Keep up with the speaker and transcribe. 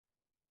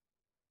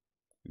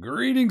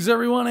Greetings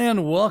everyone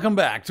and welcome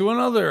back to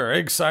another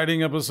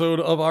exciting episode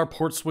of our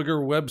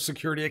PortSwigger Web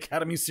Security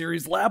Academy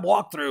series lab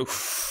walkthrough.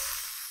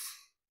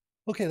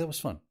 Okay, that was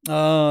fun.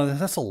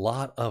 That's a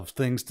lot of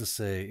things to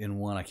say in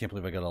one. I can't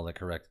believe I got all that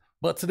correct.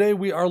 But today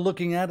we are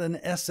looking at an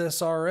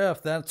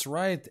SSRF. That's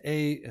right,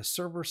 a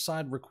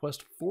server-side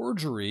request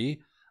forgery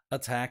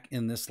attack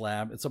in this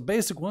lab. It's a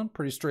basic one,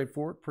 pretty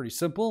straightforward, pretty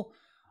simple,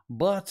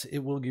 but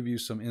it will give you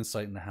some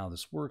insight into how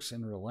this works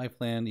in real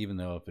life land, even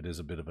though if it is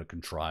a bit of a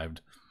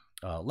contrived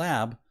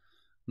lab.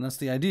 And that's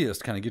the idea, is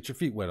to kind of get your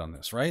feet wet on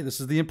this, right?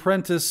 This is the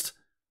apprentice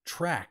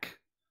track.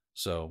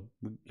 So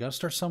we got to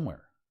start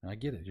somewhere. I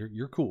get it.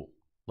 You're cool.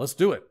 Let's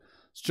do it.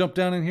 Let's jump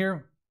down in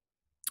here.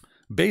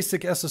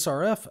 Basic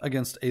SSRF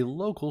against a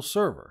local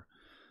server.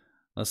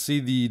 Let's see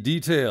the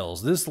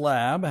details. This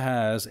lab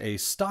has a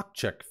stock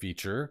check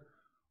feature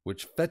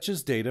which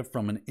fetches data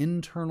from an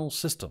internal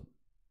system.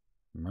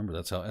 Remember,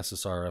 that's how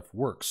SSRF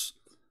works.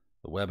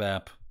 The web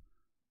app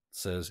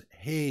says,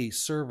 hey,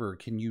 server,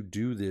 can you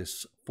do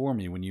this for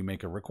me when you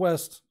make a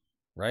request,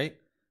 right?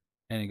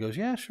 And he goes,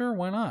 yeah, sure,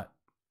 why not?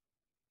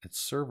 It's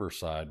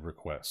server-side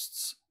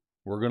requests.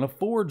 We're going to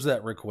forge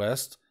that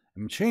request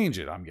and change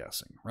it, I'm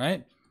guessing, right?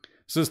 It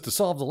says to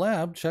solve the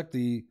lab, check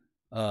the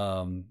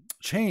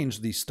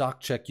change the stock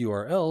check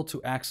URL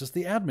to access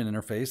the admin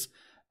interface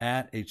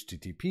at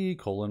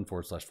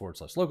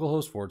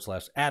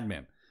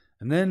http://localhost/admin,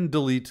 and then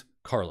delete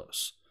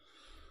Carlos.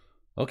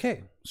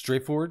 Okay,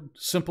 straightforward,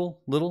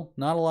 simple, little,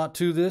 not a lot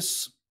to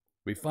this.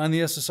 We find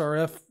the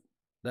SSRF,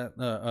 that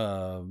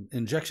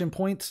injection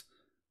point.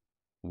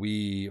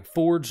 We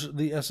forge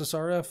the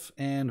SSRF,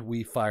 and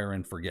we fire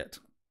and forget.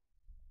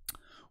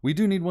 We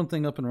do need one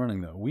thing up and running,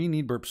 though. We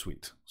need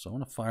burpsuite. So I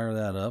want to fire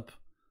that up.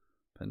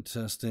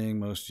 Pentesting,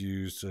 most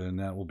used, and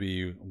that will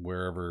be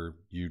wherever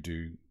you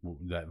do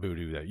that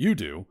voodoo that you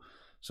do.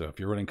 So if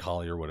you're running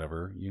Kali or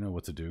whatever, you know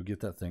what to do. Get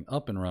that thing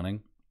up and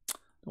running.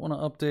 Don't want to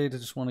update, I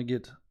just want to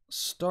get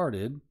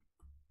started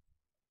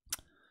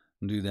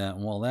and do that.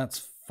 And while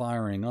that's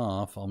firing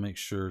off, I'll make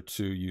sure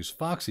to use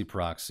Foxy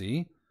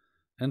Proxy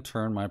and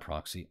turn my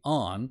proxy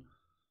on.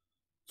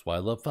 That's why I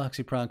love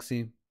Foxy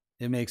Proxy.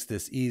 It makes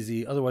this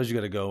easy. Otherwise, you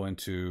got to go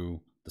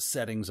into the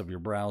settings of your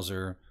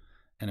browser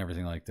and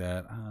everything like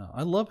that.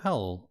 I love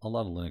how a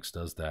lot of Linux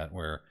does that,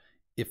 where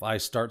if I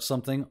start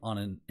something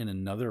on in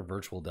another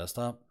virtual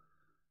desktop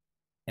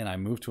and I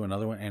move to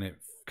another one and it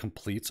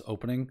completes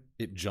opening,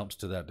 it jumps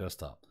to that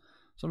desktop.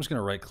 So I'm just going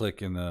to right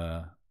click in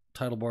the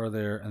title bar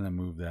there and then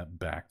move that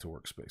back to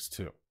workspace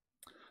too.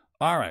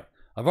 All right,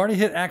 I've already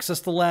hit access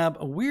the lab.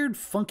 A weird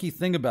funky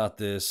thing about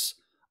this,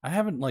 I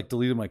haven't like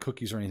deleted my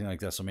cookies or anything like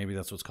that, so maybe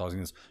that's what's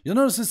causing this. You'll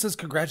notice it says,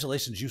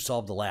 congratulations, you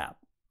solved the lab.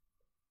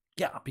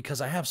 Yeah,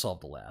 because I have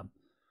solved the lab.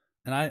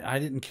 And I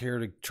didn't care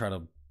to try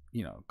to,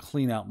 you know,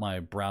 clean out my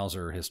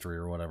browser history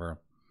or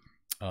whatever.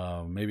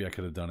 Maybe I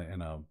could have done it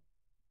in a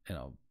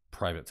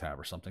private tab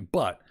or something,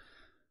 but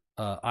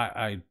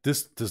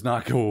this does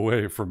not go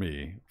away for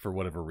me for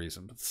whatever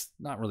reason. It's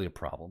not really a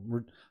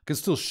problem. I can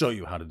still show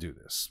you how to do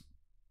this.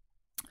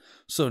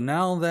 So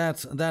now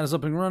that is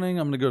up and running,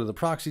 I'm going to go to the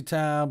proxy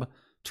tab,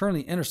 turn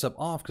the intercept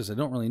off because I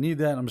don't really need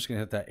that. I'm just going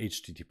to hit that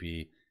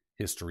HTTP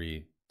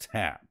history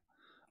tab.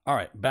 All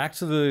right, back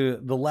to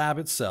the lab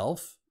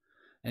itself.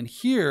 And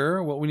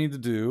here, what we need to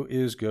do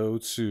is go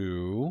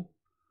to,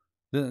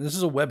 this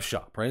is a web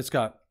shop, right? It's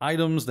got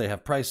items, they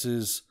have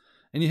prices,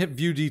 and you hit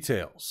view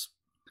details.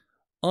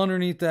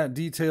 Underneath that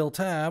detail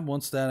tab,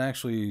 once that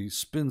actually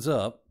spins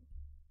up,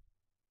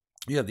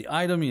 you have the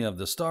item, you have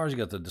the stars, you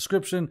got the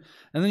description,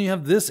 and then you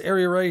have this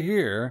area right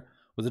here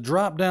with a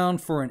drop down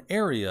for an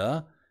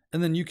area,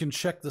 and then you can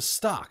check the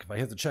stock. If I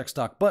hit the check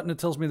stock button, it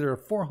tells me there are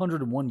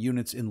 401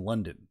 units in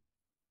London.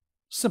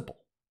 Simple.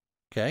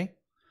 Okay?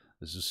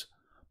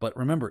 But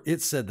remember,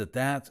 it said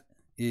that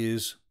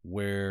is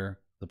where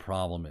the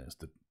problem is.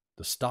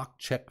 The stock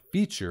check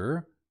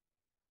feature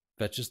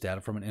fetches data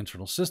from an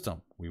internal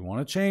system. We want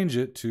to change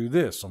it to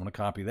this. So I'm going to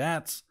copy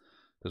that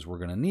because we're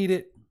going to need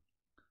it.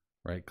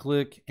 Right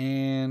click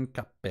and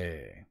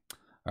copy.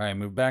 All right,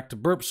 move back to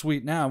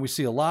burpsuite now. We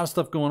see a lot of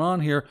stuff going on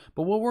here,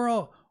 but what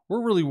we're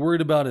really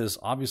worried about is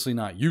obviously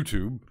not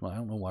YouTube. Well, I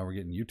don't know why we're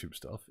getting YouTube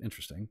stuff.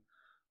 Interesting.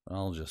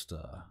 I'll just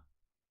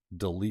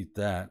delete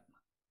that.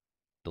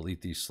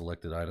 Delete these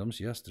selected items.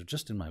 Yes, they're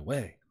just in my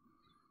way.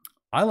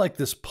 I like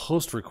this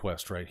post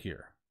request right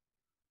here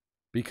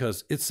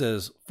because it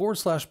says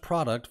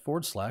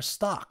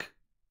 /product/stock.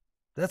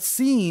 That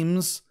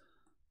seems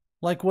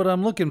like what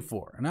I'm looking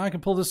for. And now I can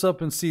pull this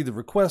up and see the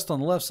request on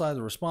the left side,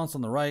 the response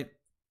on the right.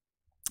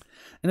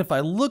 And if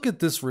I look at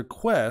this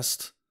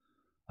request,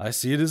 I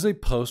see it as a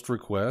post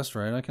request,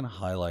 right? I can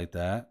highlight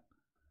that.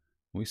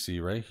 We see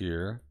right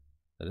here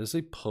that is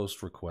a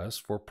post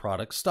request for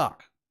product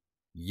stock.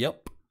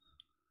 Yep.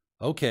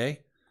 Okay,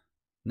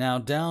 now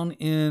down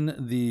in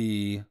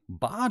the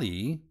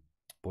body,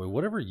 boy,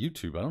 whatever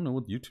YouTube, I don't know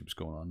what YouTube's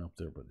going on up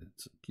there, but it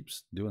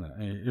keeps doing that.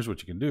 Hey, here's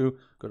what you can do.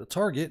 Go to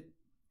target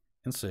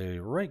and say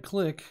right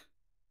click,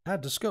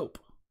 add to scope.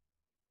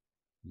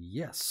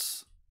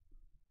 Yes.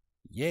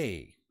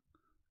 Yay.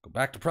 Go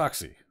back to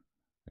proxy.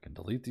 I can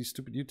delete these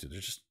stupid YouTube. They're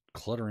just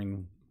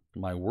cluttering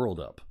my world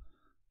up.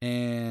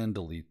 And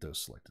delete those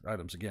selected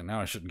items. Again,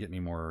 now I shouldn't get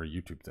any more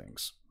YouTube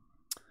things.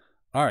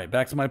 All right,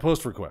 back to my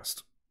post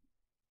request.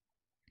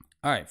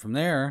 All right, from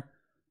there,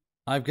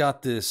 I've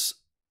got this,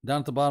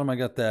 down at the bottom, I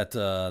got that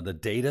the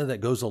data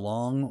that goes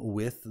along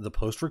with the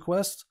post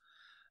request.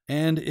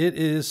 And it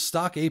is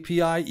stock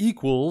API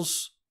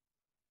equals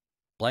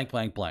blank,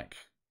 blank, blank,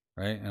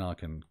 right? And I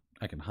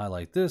can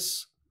highlight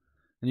this,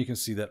 and you can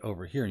see that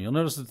over here. And you'll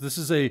notice that this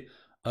is a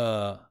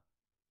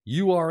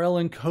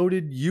URL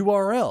encoded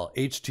URL,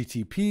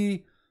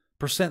 HTTP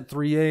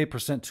 %3a,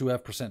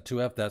 %2f,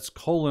 %2f. That's ://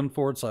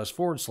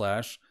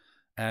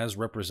 as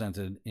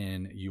represented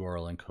in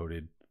URL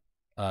encoded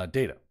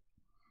data.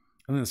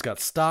 And then it's got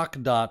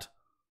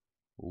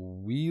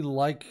stock.we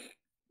like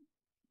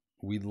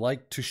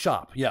to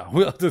shop. Yeah,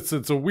 well,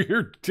 it's a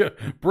weird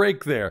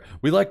break there.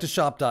 We like to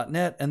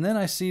shop.net. And then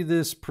I see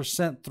this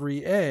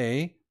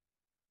 %3a,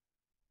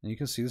 and you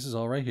can see this is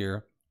all right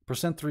here.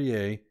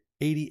 %3a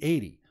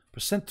 8080.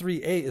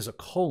 %3a is a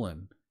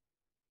colon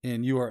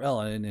in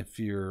URL. And if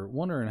you're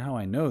wondering how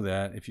I know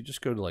that, if you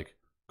just go to like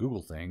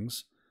Google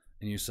things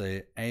and you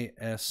say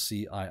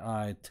ASCII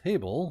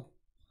table,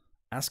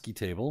 ASCII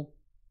table,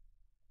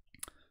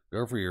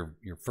 go for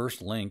your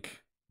first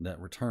link that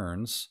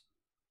returns.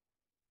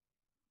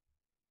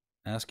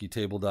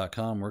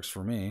 ASCIItable.com works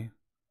for me.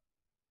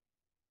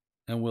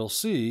 And we'll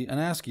see an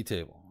ASCII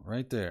table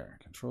right there.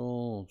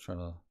 Control, try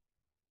to,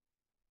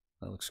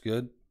 that looks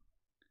good.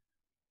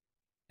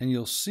 And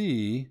you'll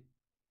see,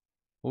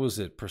 what was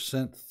it?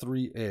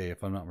 %3a,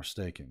 if I'm not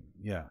mistaken.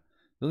 Yeah.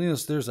 You'll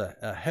notice there's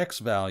a hex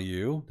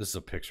value. This is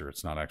a picture,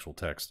 it's not actual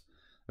text.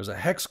 There's a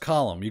hex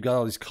column. You got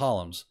all these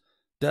columns.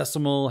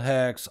 Decimal,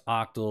 hex,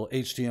 octal,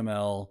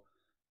 HTML,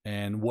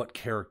 and what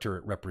character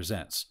it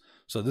represents.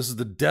 So this is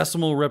the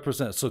decimal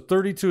represent. So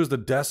 32 is the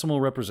decimal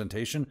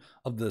representation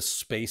of the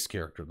space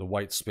character, the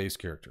white space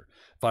character.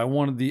 If I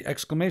wanted the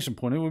exclamation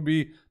point, it would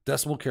be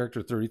decimal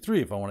character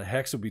 33. If I wanted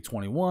hex, it would be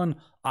 21.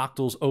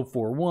 Octals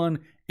 041.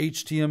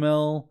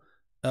 HTML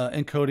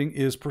encoding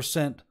is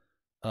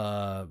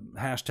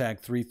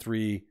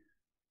 %#33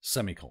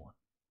 semicolon,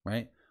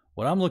 right?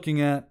 What I'm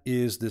looking at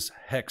is this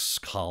hex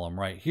column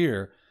right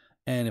here.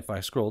 And if I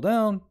scroll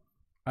down,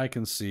 I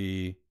can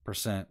see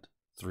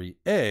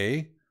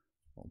 %3a.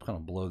 I'll kind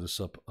of blow this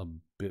up a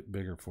bit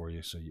bigger for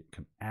you so you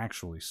can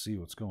actually see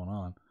what's going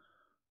on.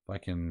 If I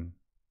can,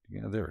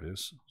 yeah, there it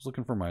is. I was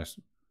looking for my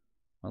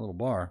little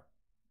bar.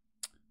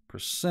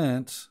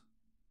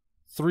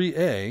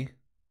 %3a,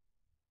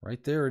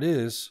 right there it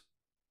is.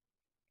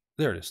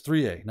 There it is,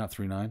 3a, not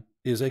 39,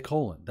 is a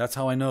colon. That's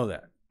how I know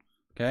that,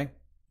 okay?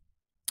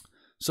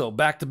 So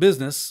back to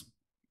business.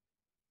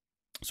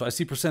 So I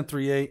see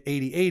 %3a,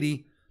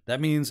 8080.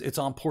 That means it's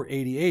on port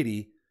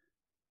 8080.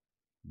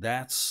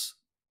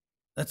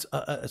 It's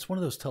one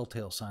of those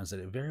telltale signs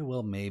that it very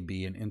well may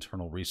be an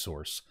internal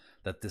resource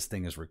that this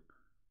thing is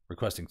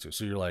requesting to.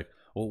 So you're like,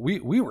 well,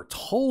 we were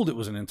told it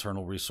was an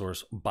internal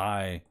resource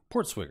by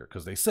PortSwigger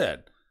because they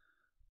said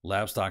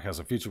Labstock has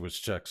a feature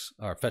which checks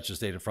or fetches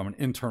data from an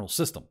internal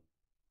system,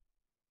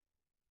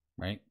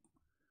 right?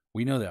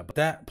 We know that, but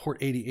that port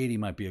 8080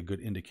 might be a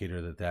good indicator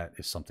that that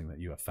is something that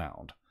you have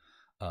found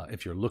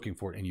if you're looking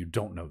for it and you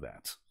don't know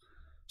that.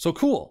 So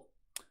cool.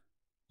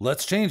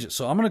 Let's change it.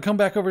 So I'm going to come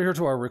back over here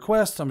to our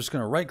request. I'm just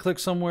going to right click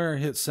somewhere,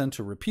 hit send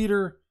to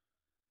repeater,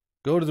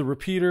 go to the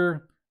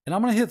repeater, and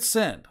I'm going to hit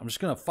send. I'm just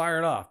going to fire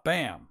it off.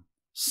 Bam,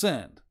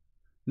 send.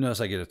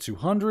 Notice I get a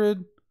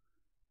 200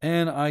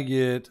 and I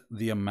get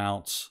the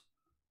amounts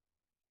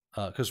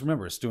because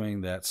remember, it's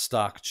doing that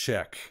stock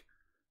check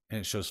and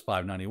it shows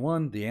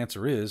 591. The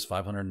answer is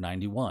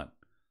 591.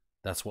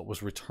 That's what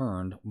was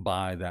returned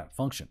by that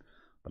function.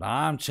 But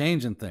I'm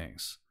changing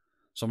things.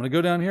 So I'm going to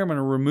go down here. I'm going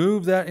to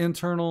remove that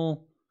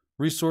internal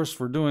resource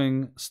for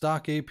doing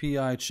stock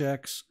API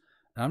checks.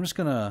 And I'm just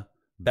going to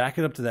back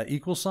it up to that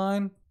equal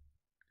sign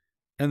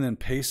and then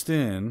paste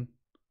in.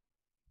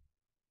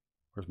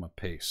 Where's my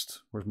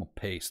paste? Where's my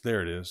paste?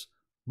 There it is.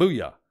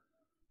 Booyah.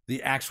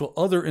 The actual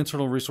other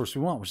internal resource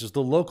we want, which is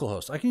the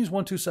localhost. I can use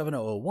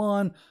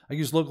 127.0.0.1. I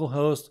use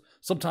localhost.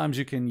 Sometimes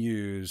you can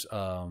use,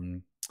 I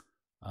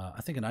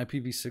think an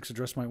IPv6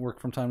 address might work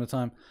from time to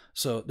time.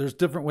 So there's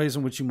different ways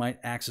in which you might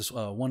access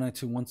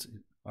 192.1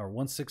 or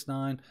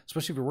 169,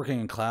 especially if you're working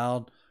in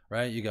cloud,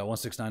 right? You got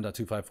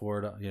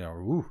 169.254, you know,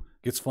 ooh,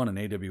 gets fun in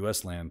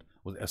AWS land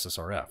with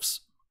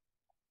SSRFs.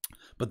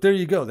 But there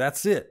you go.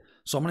 That's it.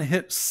 So I'm going to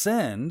hit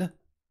send.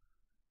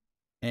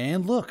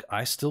 And look,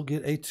 I still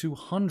get a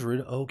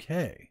 200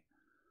 okay.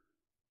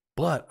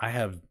 But I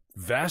have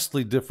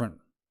vastly different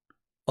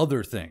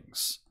other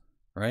things,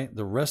 right?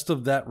 The rest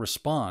of that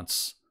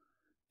response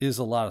is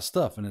a lot of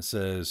stuff. And it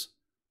says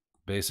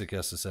basic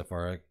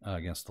SSRF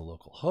against the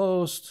local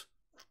host.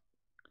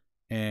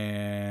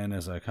 And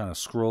as I kind of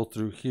scroll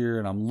through here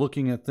and I'm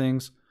looking at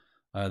things,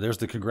 there's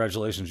the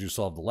congratulations, you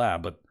solved the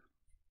lab. But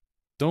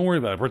don't worry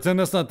about it. Pretend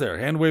that's not there.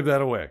 Hand wave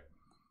that away.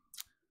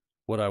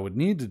 What I would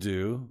need to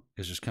do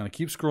is just kind of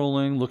keep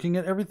scrolling, looking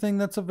at everything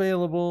that's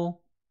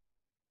available,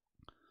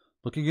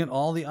 looking at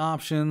all the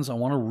options. I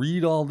want to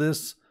read all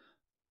this.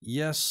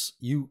 Yes,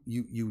 you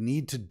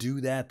need to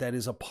do that. That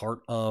is a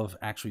part of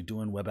actually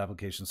doing web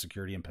application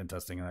security and pen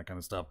testing and that kind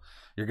of stuff.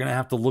 You're going to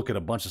have to look at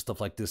a bunch of stuff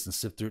like this and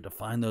sift through it to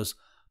find those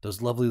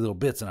lovely little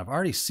bits. And I've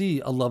already see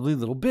a lovely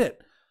little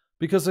bit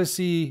because I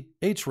see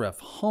href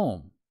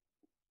home.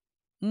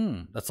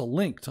 That's a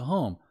link to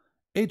home.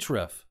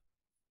 Href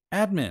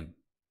admin.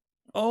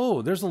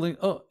 Oh, there's a link.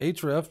 Oh,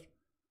 href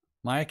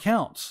my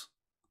accounts.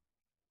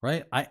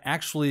 Right? I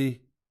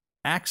actually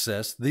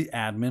access the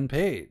admin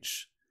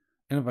page.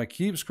 And if I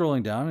keep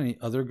scrolling down, any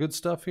other good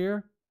stuff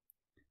here?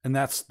 And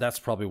that's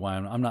probably why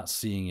I'm not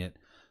seeing it.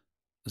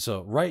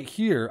 So right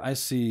here, I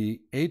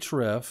see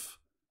href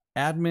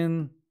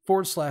admin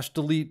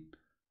 /delete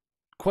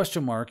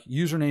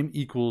username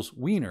equals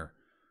wiener.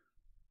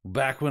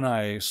 Back when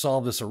I saw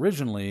this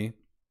originally,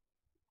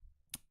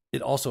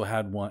 it also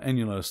had one, and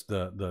you notice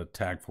the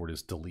tag for it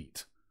is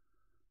delete.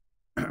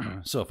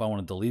 So if I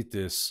want to delete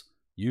this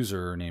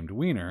user named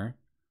wiener,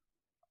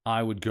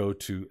 I would go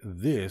to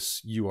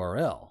this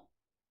URL.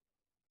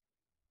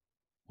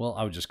 Well,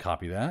 I would just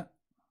copy that,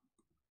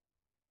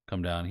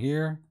 come down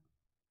here,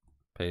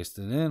 paste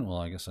it in. Well,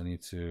 I guess I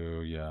need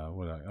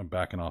to, I'm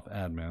backing off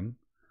admin.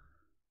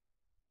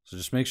 So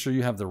just make sure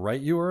you have the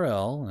right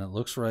URL and it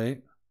looks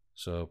right.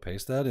 So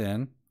paste that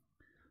in.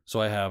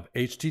 So I have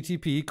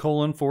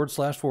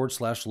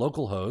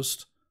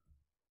http://localhost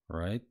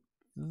right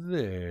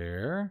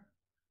there.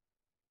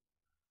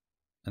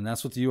 And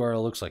that's what the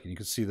URL looks like. And you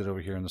can see that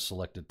over here in the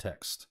selected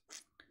text.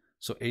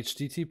 So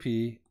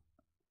http,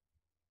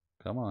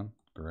 come on,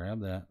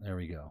 grab that. There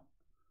we go.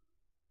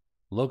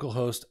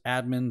 Localhost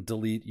admin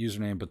delete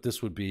username, but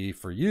this would be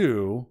for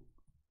you,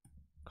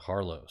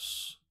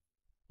 Carlos,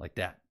 like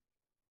that.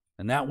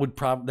 And that would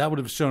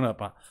have shown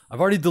up.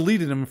 I've already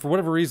deleted them for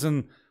whatever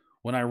reason.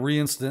 When I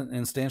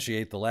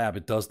instantiate the lab,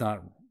 it does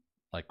not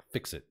like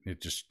fix it.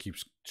 It just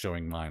keeps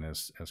showing mine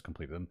as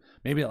completed. And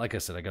maybe, like I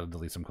said, I got to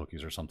delete some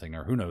cookies or something,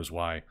 or who knows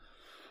why.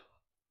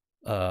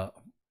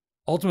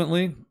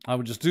 Ultimately, I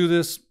would just do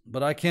this,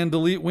 but I can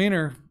delete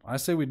wiener. I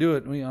say we do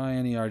it,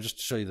 WINER, just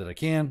to show you that I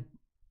can.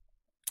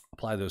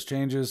 Apply those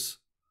changes.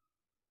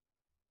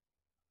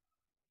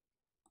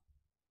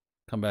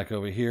 Come back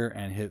over here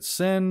and hit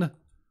send.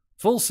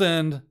 Full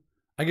send.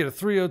 I get a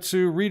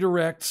 302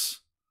 redirects.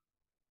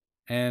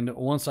 And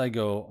once I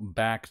go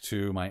back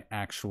to my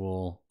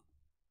actual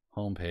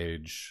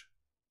homepage,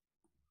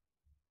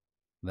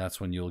 that's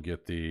when you'll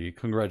get the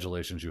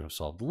congratulations, you have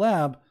solved the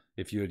lab.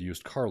 If you had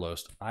used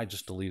Carlos, I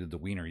just deleted the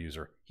wiener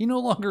user. He no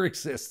longer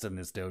exists in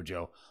this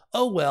dojo.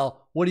 Oh,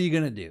 well, what are you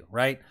going to do,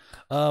 right?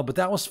 But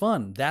that was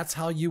fun. That's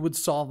how you would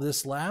solve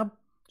this lab.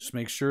 Just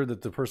make sure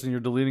that the person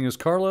you're deleting is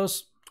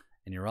Carlos,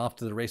 and you're off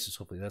to the races.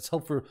 Hopefully that's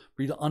helpful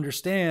for you to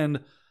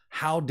understand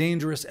how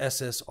dangerous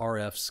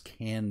SSRFs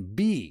can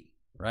be,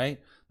 right?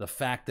 The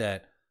fact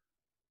that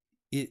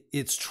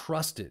it's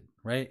trusted,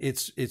 right?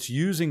 It's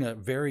using a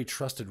very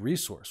trusted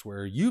resource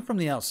where you from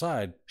the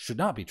outside should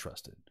not be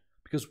trusted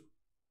because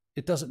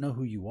it doesn't know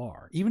who you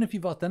are. Even if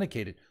you've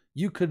authenticated,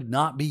 you could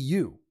not be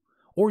you,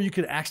 or you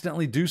could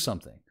accidentally do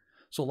something.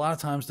 So a lot of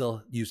times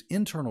they'll use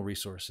internal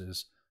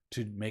resources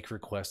to make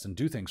requests and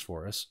do things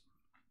for us.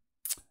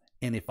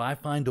 And if I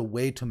find a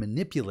way to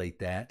manipulate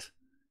that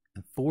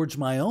and forge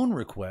my own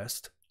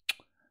request,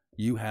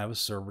 you have a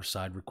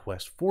server-side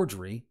request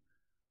forgery.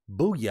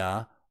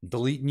 Booyah,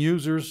 deleting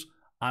users.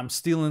 I'm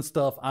stealing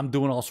stuff. I'm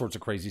doing all sorts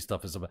of crazy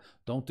stuff.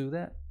 Don't do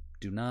that.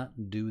 Do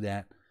not do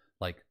that.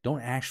 Like,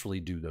 don't actually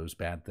do those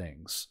bad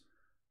things.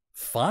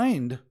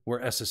 Find where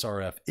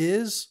SSRF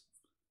is.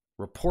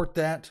 Report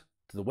that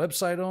to the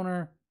website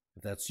owner.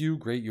 If that's you,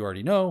 great. You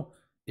already know.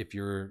 If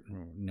you're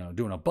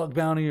doing a bug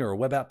bounty or a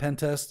web app pen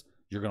test,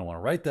 you're going to want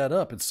to write that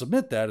up and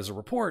submit that as a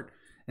report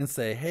and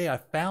say, hey, I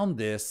found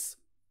this.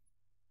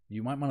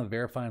 You might want to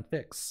verify and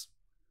fix.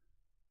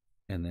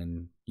 And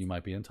then you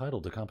might be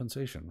entitled to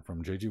compensation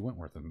from J.G.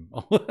 Wentworth. And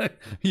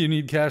you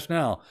need cash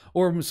now.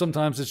 Or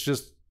sometimes it's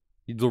just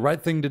the right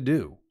thing to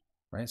do,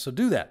 right? So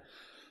do that.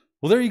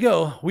 Well, there you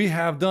go. We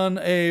have done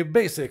a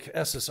basic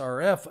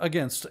SSRF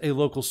against a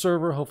local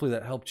server. Hopefully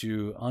that helped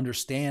you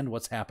understand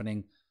what's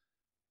happening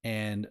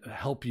and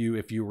help you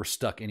if you were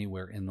stuck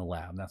anywhere in the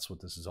lab. That's what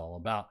this is all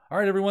about. All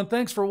right, everyone.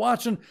 Thanks for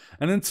watching.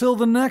 And until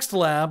the next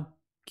lab,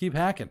 keep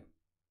hacking.